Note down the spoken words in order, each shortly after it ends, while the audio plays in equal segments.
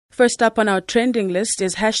First up on our trending list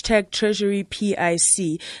is hashtag Treasury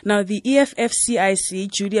PIC. Now, the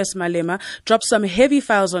EFFCIC, Julius Malema, dropped some heavy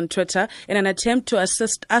files on Twitter in an attempt to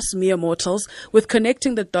assist us mere mortals with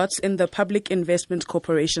connecting the dots in the Public Investment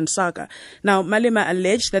Corporation saga. Now, Malema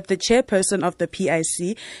alleged that the chairperson of the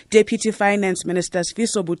PIC, Deputy Finance Minister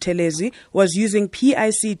Sifiso Buthelezi, was using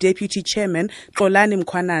PIC Deputy Chairman Xolani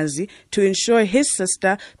Mkhwanazi to ensure his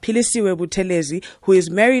sister, Philisiwe Buthelezi, who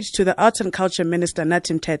is married to the Arts and Culture Minister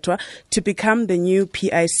Nathi Mthethwa, to become the new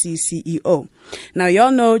PIC CEO. Now,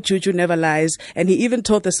 y'all know Juju never lies, and he even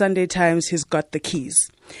told the Sunday Times he's got the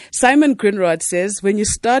keys. Simon Grindrod says when you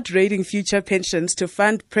start raiding future pensions to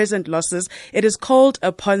fund present losses, it is called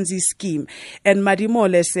a Ponzi scheme. And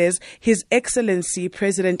Madimole says His Excellency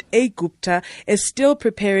President A. Gupta is still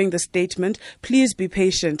preparing the statement. Please be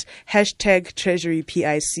patient. Hashtag Treasury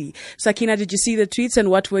PIC. Sakina, did you see the tweets and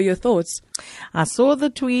what were your thoughts? I saw the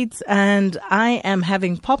tweets and I am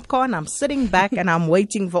having popcorn. I'm sitting back and I'm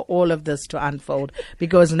waiting for all of this to unfold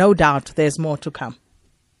because no doubt there's more to come.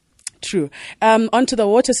 True. Onto the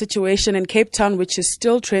water situation in Cape Town, which is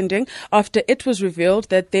still trending after it was revealed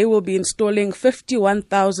that they will be installing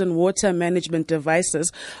 51,000 water management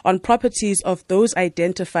devices on properties of those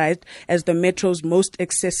identified as the metro's most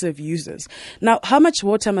excessive users. Now, how much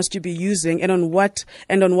water must you be using and on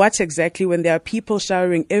what exactly when there are people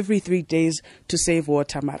showering every 3 days to save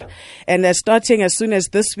water, Mar? And starting as soon as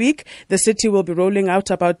this week, the city will be rolling out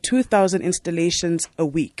about 2,000 installations a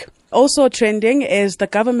week. Also trending is the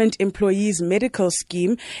government employees medical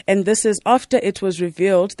scheme, and this is after it was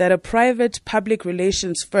revealed that a private public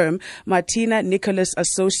relations firm, Martina Nicholas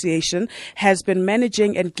Association, has been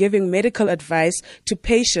managing and giving medical advice to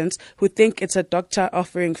patients who think it's a doctor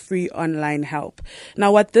offering free online help.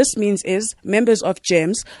 Now, what this means is members of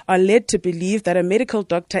GEMS are led to believe that a medical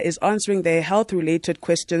doctor is answering their health-related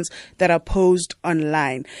questions that are posed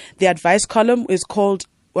online. The advice column is called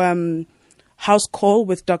House Call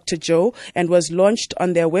with Dr. Joe and was launched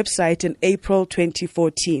on their website in April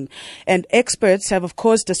 2014. And experts have, of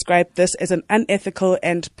course, described this as an unethical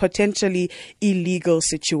and potentially illegal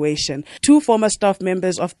situation. 2 former staff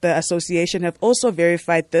members of the association have also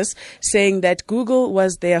verified this, saying that Google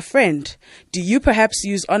was their friend. Do you perhaps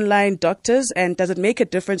use online doctors, and does it make a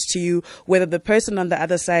difference to you whether the person on the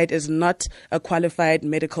other side is not a qualified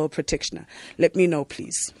medical practitioner? Let me know,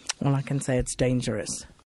 please. All I can say, it's dangerous.